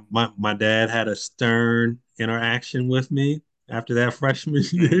 my dad had a stern interaction with me after that freshman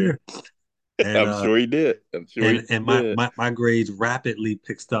Mhm. year, and I'm sure he did. I'm sure he and did. my grades rapidly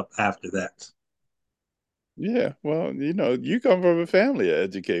picked up after that. Yeah, well, you come from a family of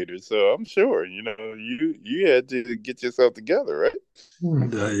educators, so I'm sure, you had to get yourself together, right?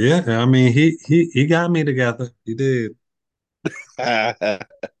 Yeah, I mean, he got me together. He did.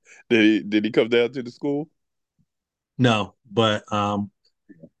 Did he come down to the school? No, but and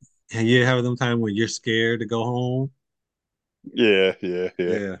you have them time when you're scared to go home. Yeah, yeah,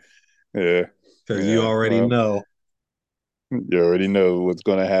 yeah, Yeah, yeah, because you yeah. already Well, know. you already know what's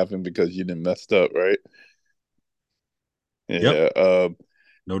going to happen because you didn't messed up, right? Yep, Yeah.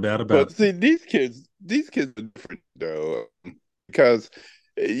 no doubt about But it. see, these kids are different though, because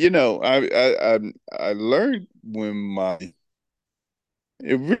I learned when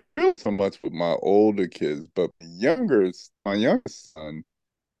it really so much with my older kids, but my youngest son,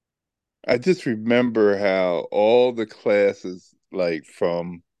 I just remember how all the classes, like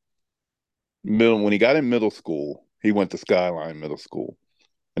from middle, when he got in middle school, he went to Skyline Middle School.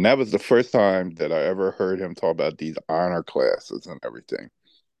 And that was the first time that I ever heard him talk about these honor classes and everything,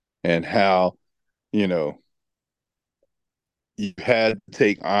 and how, you know, you had to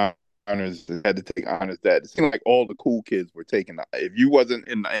take honors, had to take honors that. It seemed like all the cool kids were taking, if you wasn't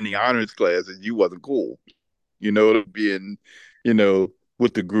in any honors classes, you wasn't cool, being,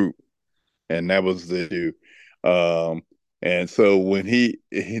 with the group. And that was the issue. Um, and so when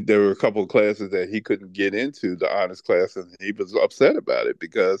there were a couple of classes that he couldn't get into, the honors class, and he was upset about it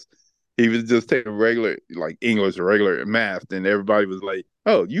because he was just taking regular, like English or regular math, and everybody was like,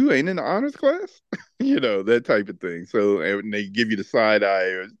 "Oh, you ain't in the honors class," that type of thing. So, and they give you the side eye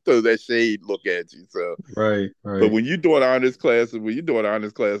or throw that shade look at you. So, Right, but right. when you're doing honors classes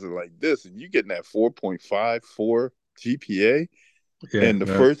like this, and you're getting that 4.54 GPA, Yeah, and the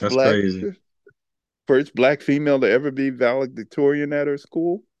that's crazy. first black female to ever be valedictorian at her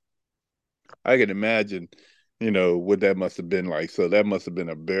school. I can imagine, what that must have been like. So that must have been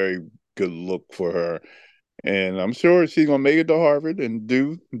a very good look for her. And I'm sure she's gonna make it to Harvard and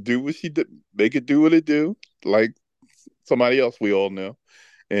do what she did, make it do what it do, like somebody else we all know.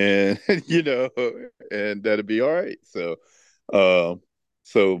 And and that'll be all right. Um,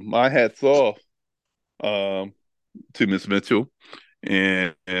 so my hat's off um to Miss Mitchell.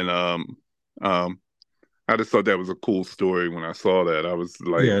 And um I just thought that was a cool story when I saw that. I was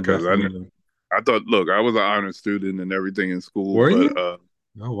like, Yeah, because definitely. I thought, look, I was an honor student and everything in school, Were but you?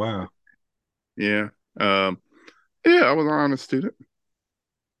 Oh, wow. yeah, um, yeah, I was an honor student.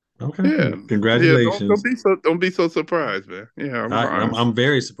 Okay. Yeah, yeah. Don't Congratulations. be so surprised, man. Yeah, I was an honor I'm student.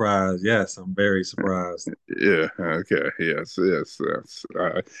 very surprised. Yes, I'm very surprised. Yeah, okay, yes, yes, yes.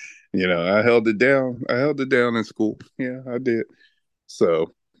 I held it down. I held it down in school. Yeah, I did.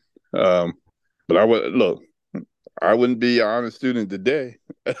 So, um, but I would look. I wouldn't be an honor student today.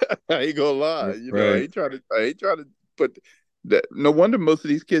 I ain't gonna lie. Right. I ain't trying to put that. No wonder most of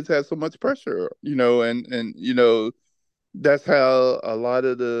these kids have so much pressure, and that's how a lot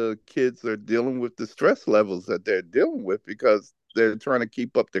of the kids are dealing with the stress levels that they're dealing with because they're trying to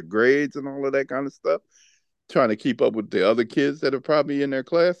keep up their grades and all of that kind of stuff, trying to keep up with the other kids that are probably in their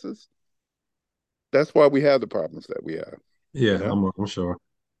classes. That's why we have the problems that we have, you Yeah, know? I'm sure.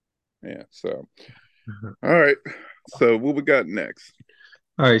 Yeah. So, all right. So, what we got next?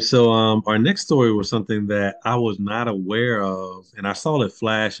 All right, so our next story was something that I was not aware of, and I saw it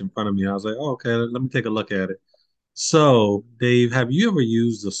flash in front of me. I was like, oh, okay, let me take a look at it. So, Dave, have you ever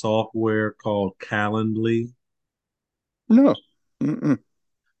used a software called Calendly? No. Mm-mm.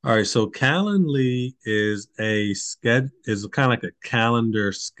 All right, so Calendly is kind of like a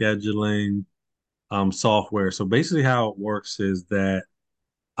calendar scheduling software. So basically how it works is that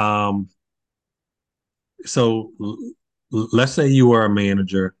um so l- let's say you are a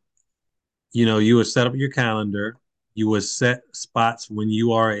manager, you would set up your calendar, you would set spots when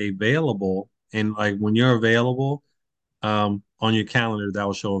you are available, and like when you're available on your calendar that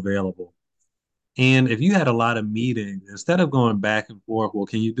will show available. And if you had a lot of meetings, instead of going back and forth, well,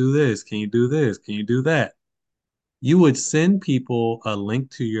 can you do this? Can you do this? Can you do that? You would send people a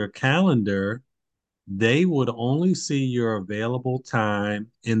link to your calendar. They would only see your available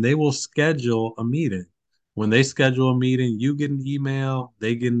time and they will schedule a meeting. When they schedule a meeting, you get an email,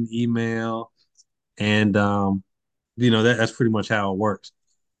 they get an email, and that's pretty much how it works.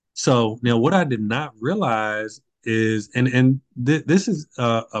 So now what I did not realize is, and this is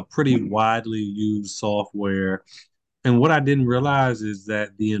a pretty widely used software. And what I didn't realize is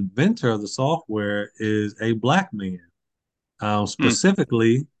that the inventor of the software is a black man, Mm.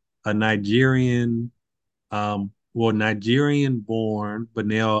 specifically a Nigerian born, but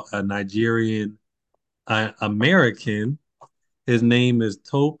now a Nigerian American. His name is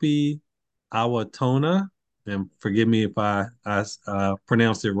Topi Awatona, and forgive me if I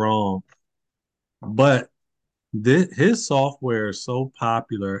pronounced it wrong. But his software is so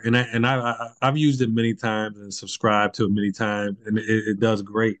popular, and I've used it many times and subscribed to it many times, and it does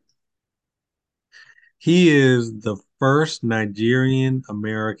great. He is the first Nigerian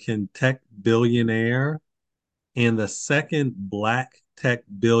American tech billionaire and the second black tech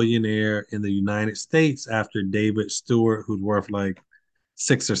billionaire in the United States after David Stewart, who's worth like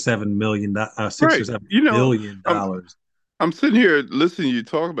six or Right. seven You know, billion I'm dollars. I'm sitting here listening to you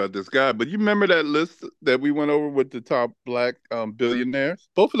talk about this guy, but you remember that list that we went over with the top black billionaires?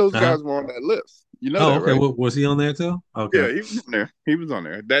 Both of those Uh-huh. guys were on that list. You know Oh, that, okay. right? Was he on there too? Okay. Yeah, he was on there. He was on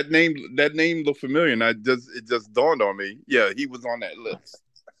there. That name looked familiar, and it just dawned on me. Yeah, he was on that list.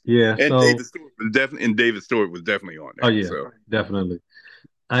 Yeah. And So, David Stewart was definitely on oh there. yeah, So definitely.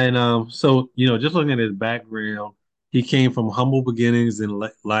 And so just looking at his background, he came from humble beginnings in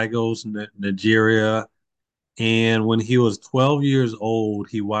Lagos, Nigeria. And when he was 12 years old,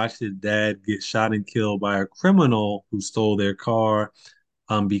 he watched his dad get shot and killed by a criminal who stole their car.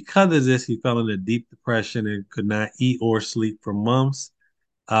 Because of this, he fell into deep depression and could not eat or sleep for months.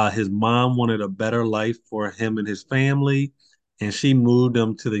 His mom wanted a better life for him and his family, and she moved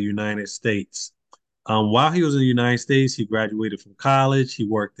him to the United States. While he was in the United States, he graduated from college. He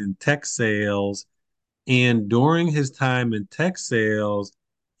worked in tech sales, and during his time in tech sales,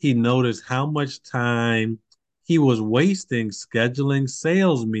 he noticed how much time he was wasting scheduling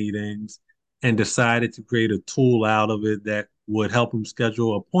sales meetings and decided to create a tool out of it that would help him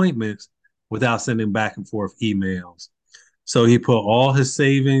schedule appointments without sending back and forth emails. So he put all his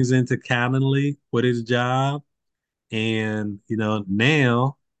savings into Calendly with his job. And,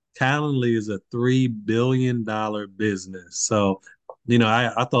 now Calendly is a $3 billion business. So,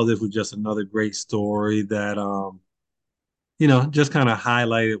 I thought this was just another great story that, just kind of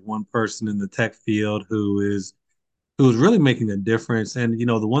highlighted one person in the tech field who is really making a difference. And,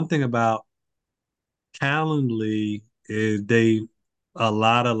 the one thing about Calendly is a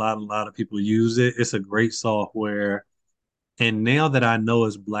lot of people use it. It's a great software. And now that I know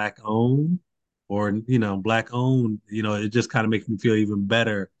it's black owned, it just kind of makes me feel even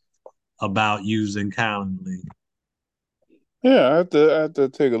better about using Calendly. yeah, I have to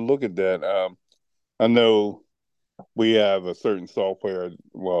take a look at that. I know we have a certain software.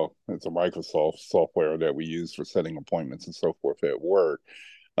 Well, it's a Microsoft software that we use for setting appointments and so forth at work.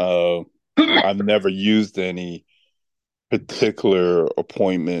 Uh, I've never used any particular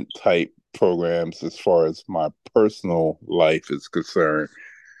appointment type programs as far as my personal life is concerned.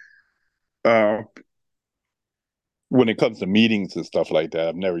 Uh, when it comes to meetings and stuff like that,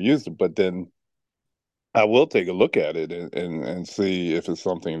 I've never used it, but then I will take a look at it and see if it's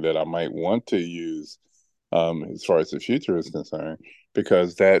something that I might want to use as far as the future is concerned,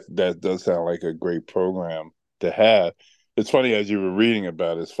 because that does sound like a great program to have. It's funny, as you were reading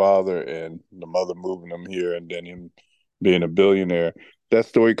about his father and the mother moving him here and then him being a billionaire, that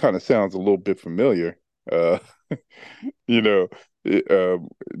story kind of sounds a little bit familiar. Uh, you know, uh,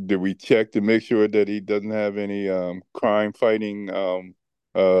 did we check to make sure that he doesn't have any crime fighting um,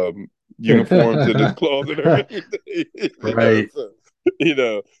 uniforms in his closet or anything? Right. So,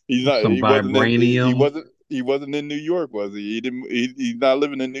 he's not. Some He wasn't in. He vibranium. wasn't. He wasn't in New York, was he? He didn't. He's not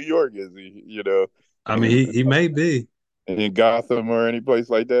living in New York, is he? I mean, he may be. In Gotham or any place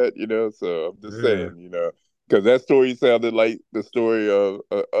like that. So I'm just Yeah. saying. Because that story sounded like the story of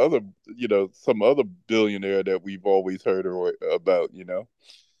some other billionaire that we've always heard about.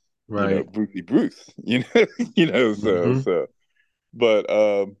 Right. Brucey Bruce. So Hmm. so.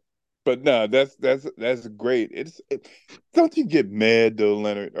 But no, that's great. Don't you get mad though,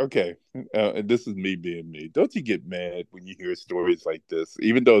 Leonard? Okay, and this is me being me. Don't you get mad when you hear stories like this,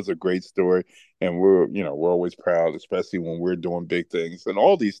 even though it's a great story, and we're always proud, especially when we're doing big things. And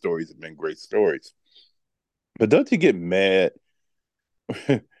all these stories have been great stories. But don't you get mad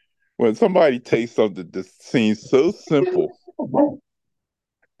when somebody takes something that seems so simple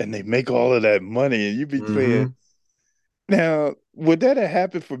and they make all of that money, and you be saying, Hmm. now, would that have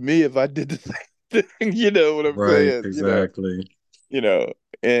happened for me if I did the same thing? You know what I'm Right. saying? Exactly. You know,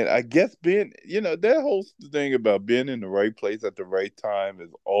 and I guess that whole thing about being in the right place at the right time is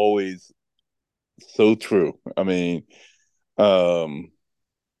always so true. I mean, um,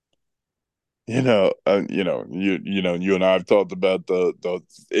 you and I have talked about the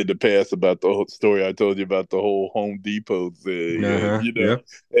in the past about the whole story I told you about the whole Home Depot thing, and Uh-huh. Yep.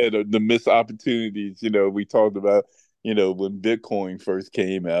 the missed opportunities. We talked about when Bitcoin first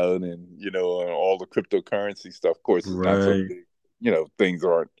came out, and all the cryptocurrency stuff. Of course, it's not so Right. big. Things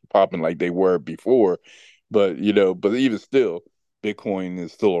aren't popping like they were before, but even still, Bitcoin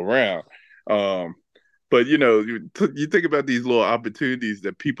is still around. Um, but you think about these little opportunities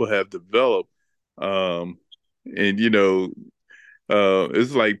that people have developed, um, and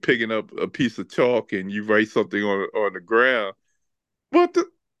it's like picking up a piece of chalk and you write something on the ground. But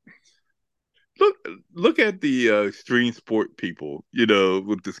look look at the extreme sport people,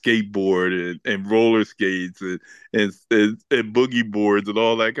 with the skateboard and roller skates and boogie boards and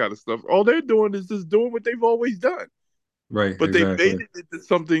all that kind of stuff. All they're doing is just doing what they've always done, Right, but they made exactly. it into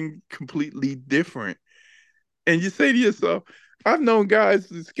something completely different. And you say to yourself, I've known guys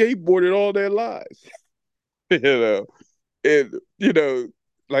that skateboarded all their lives, you know, and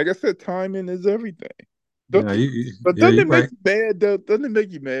like I said, timing is everything. Yeah, Don't you? But yeah, doesn't you're it make right. you mad though? Doesn't it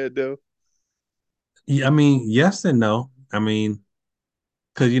make you mad though? Yeah, I mean, yes and no. I mean,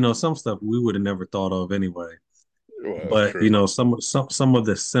 because some stuff we would have never thought of anyway. Well, that's But true. some of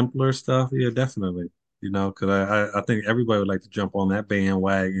the simpler stuff, yeah, definitely. Because I think everybody would like to jump on that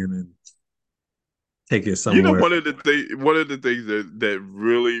bandwagon and take it somewhere. One of the things that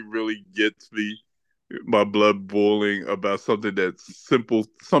really really gets me, my blood boiling about something simple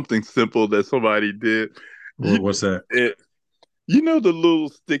that somebody did. You What's that? it, the little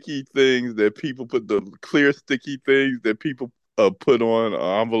sticky things that people put, the clear sticky things that people put on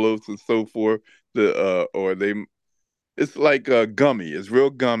envelopes and so forth. The or they It's like gummy. It's real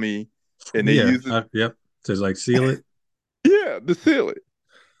gummy, and they Yeah, use it. yep. To like seal it. Yeah, to seal it.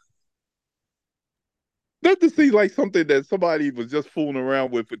 Not to see like something that somebody was just fooling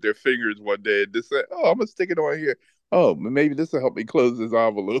around with their fingers one day and just say, "Oh, I'm gonna stick it on here. Oh, maybe this will help me close this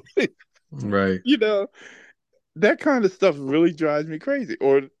envelope." Right. you know, that kind of stuff really drives me crazy.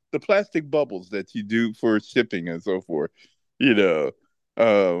 Or the plastic bubbles that you do for shipping and so forth. You know,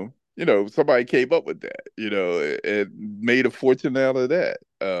 somebody came up with that. And made a fortune out of that.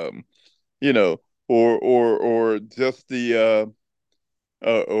 You know, or just the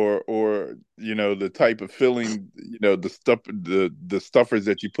type of filling, the stuffers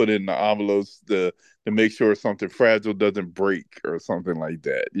that you put in the envelopes to make sure something fragile doesn't break or something like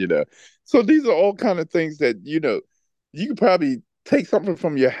that. So these are all kind of things that you could probably take something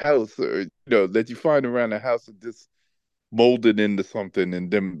from your house, or that you find around the house, and just mold it into something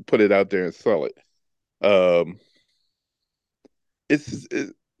and then put it out there and sell it. um it's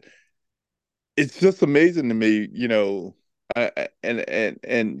it, it's just amazing to me,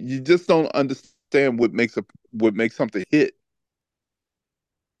 and you just don't understand what makes something hit,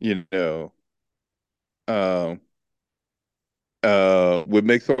 you know, um, what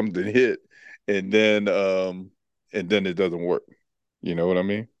makes something hit, and then it doesn't work. You know what I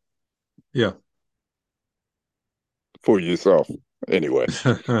mean? Yeah. For yourself, anyway.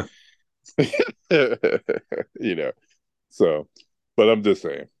 you know. So, but I'm just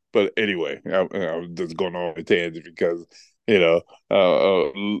saying. But anyway, I'm just going on a tangent because you know,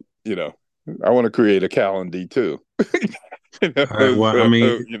 you know, I want to create a calendar too. All right. Well, I So,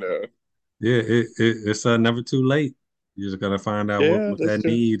 mean, you know, yeah, it's never too late. You just gotta find out what yeah, what that's that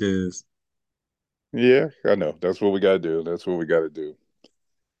true. need is. Yeah, I know. That's what we got to do. That's what we got to do.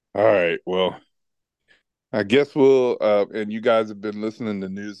 All right. Well, I guess and you guys have been listening to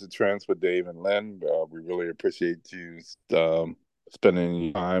News and Trends with Dave and Len. We really appreciate you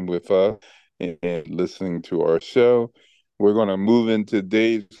spending time with us and listening to our show. We're going to move into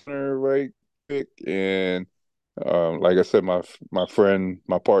Dave's corner right quick. And like I said, my friend,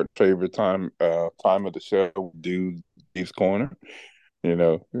 my partner's favorite time of the show, we do Dave's Corner,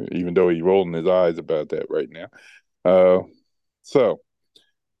 even though he's rolling his eyes about that right now. Uh, so,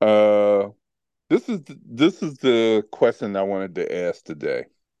 uh, this is the question I wanted to ask today.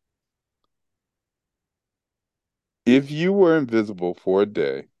 If you were invisible for a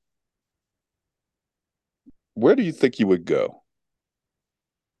day, where do you think you would go?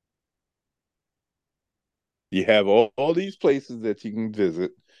 You have all these places that you can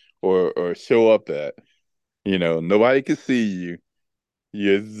visit or show up at. Nobody can see you.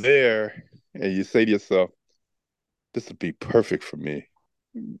 You're there, and you say to yourself, "This would be perfect for me."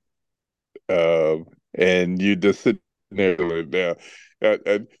 And you just sit there like, now.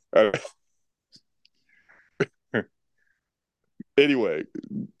 Uh, anyway,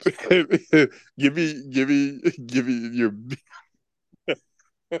 give me your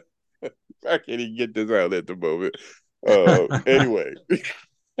I can't even get this out at the moment. Anyway,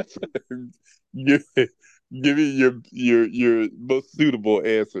 give, give me your most suitable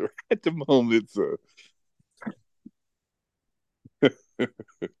answer at the moment, sir.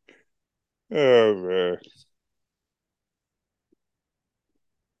 Oh man.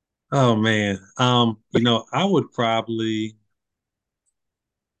 Oh man. I would probably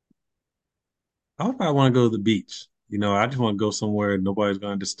want to go to the beach. I just want to go somewhere nobody's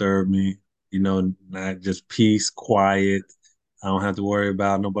gonna disturb me, not just peace, quiet. I don't have to worry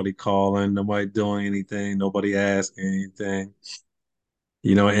about nobody calling, nobody doing anything, nobody asking anything,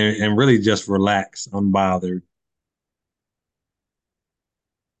 and really just relax, unbothered.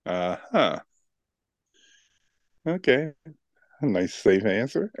 Uh-huh. Okay. A nice safe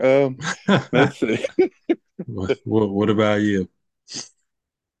answer. Let's see. What about you?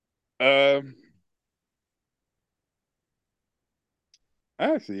 Um,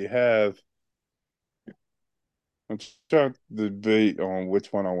 I actually have. I'm trying to debate on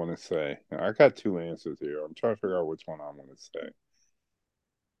which one I want to say. I got two answers here. I'm trying to figure out which one I want to say.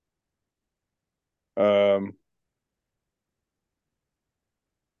 Um,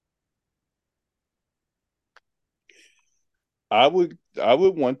 I would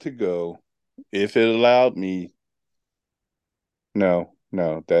want to go if it allowed me. No,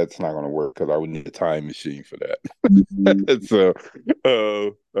 no, that's not going to work because I would need a time machine for that. So,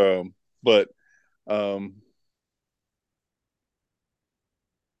 but um,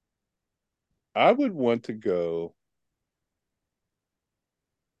 I would want to go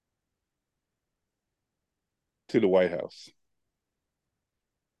to the White House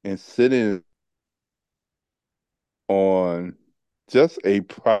and sit in on just a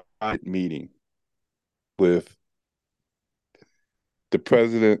private meeting with the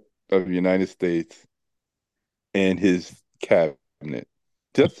President of the United States and his cabinet,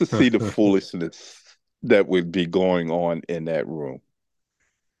 just to see the foolishness that would be going on in that room.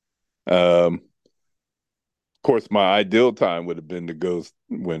 Of course, my ideal time would have been to go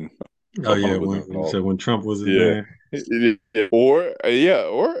when Oh yeah, Obama was in you said office. when Trump was in Yeah. there.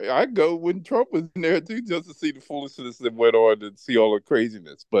 Or I go when Trump was in there too, just to see the foolishness that went on and see all the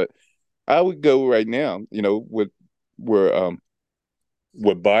craziness. But I would go right now, where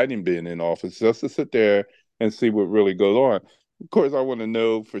with Biden being in office, just to sit there and see what really goes on. Of course, I want to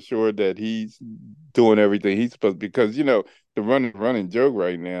know for sure that he's doing everything he's supposed to, because the running joke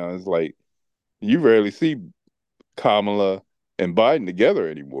right now is like you rarely see Kamala and Biden together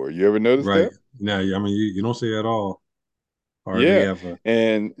anymore. You ever notice Right. that? Now, I mean, you don't see it at all, hardly Yeah, ever.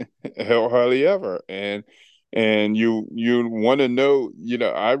 and hell, hardly ever. And you want to know,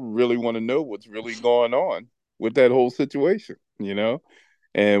 I really want to know what's really going on with that whole situation,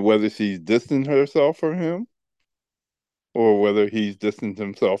 and whether she's distanced herself from him or whether he's distanced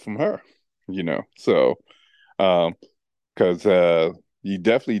himself from her, So, um, because you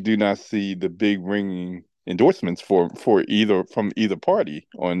definitely do not see the big ringing endorsements for either from either party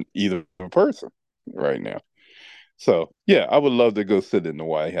on either person right now. So yeah, I would love to go sit in the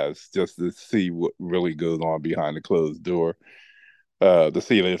White House just to see what really goes on behind the closed door. To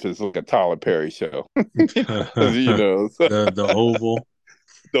see if it's like a Tyler Perry show, so The Oval.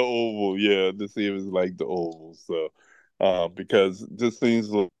 the Oval, yeah, to see if it's like the Oval. So, because this seems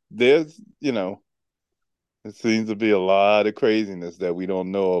there's, it seems to be a lot of craziness that we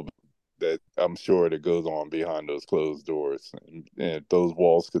don't know of that I'm sure that goes on behind those closed doors. And if those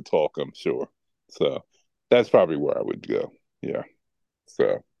walls could talk, I'm sure. So that's probably where I would go. Yeah.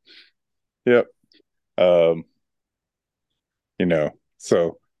 So, yep. Um,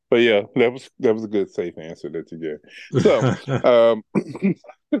 so but yeah, that was a good safe answer that you gave. So, um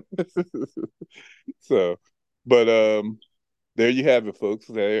so but there you have it, folks.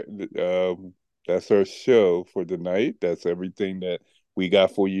 That's our show for tonight. That's everything that we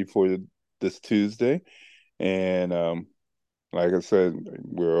got for you for this Tuesday. And like I said,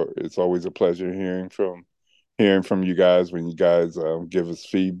 it's always a pleasure hearing from you guys when you guys give us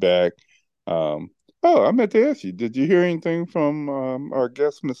feedback. Um, oh, I meant to ask you, did you hear anything from our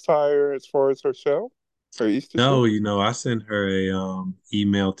guest, Miss Tyre, as far as her Easter No, show? I sent her a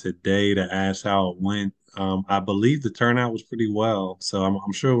email today to ask how it went. I believe the turnout was pretty well, so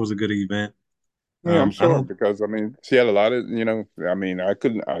I'm sure it was a good event. Yeah, I'm I sure don't because I mean she had a lot of I mean I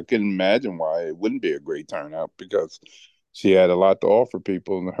couldn't imagine why it wouldn't be a great turnout because she had a lot to offer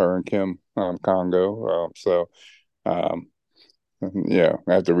people, her and Kim Congo. So um, yeah,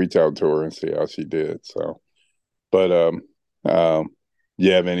 I have to reach out to her and see how she did. So, but um,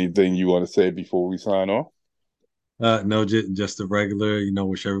 you have anything you want to say before we sign off? no, just the regular.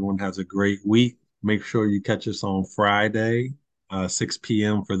 Wish everyone has a great week. Make sure you catch us on Friday, 6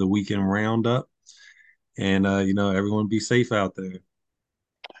 p.m. for the weekend roundup, and everyone be safe out there.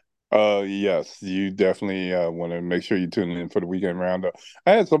 Yes, you definitely want to make sure you tune in for the weekend roundup.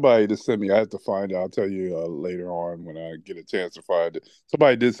 I had somebody to send me. I have to find it. I'll tell you later on when I get a chance to find it.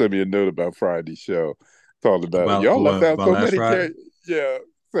 Somebody did send me a note about Friday's show, talking about About y'all left what? out About so last many Friday? characters. Yeah,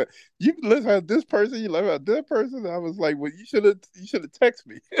 so, you left out this person. You left out that person. I was like, well, you should have texted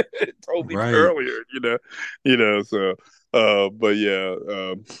me, told me Right. earlier. So. But yeah,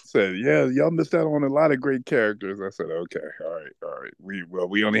 said, yeah, y'all missed out on a lot of great characters. I said, okay, all right.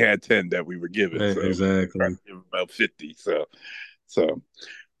 We only had 10 that we were given, so trying Exactly. to give about 50. So,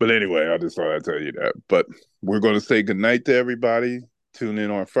 but anyway, I just thought I'd tell you that. But we're going to say goodnight to everybody. Tune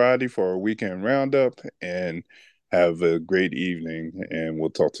in on Friday for our weekend roundup, and have a great evening. And we'll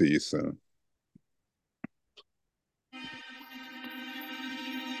talk to you soon.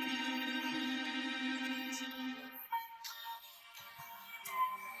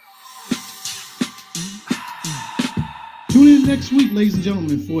 Tune in next week, ladies and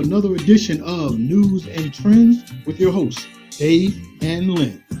gentlemen, for another edition of News and Trends with your hosts, Dave and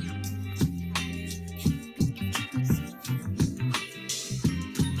Lynn.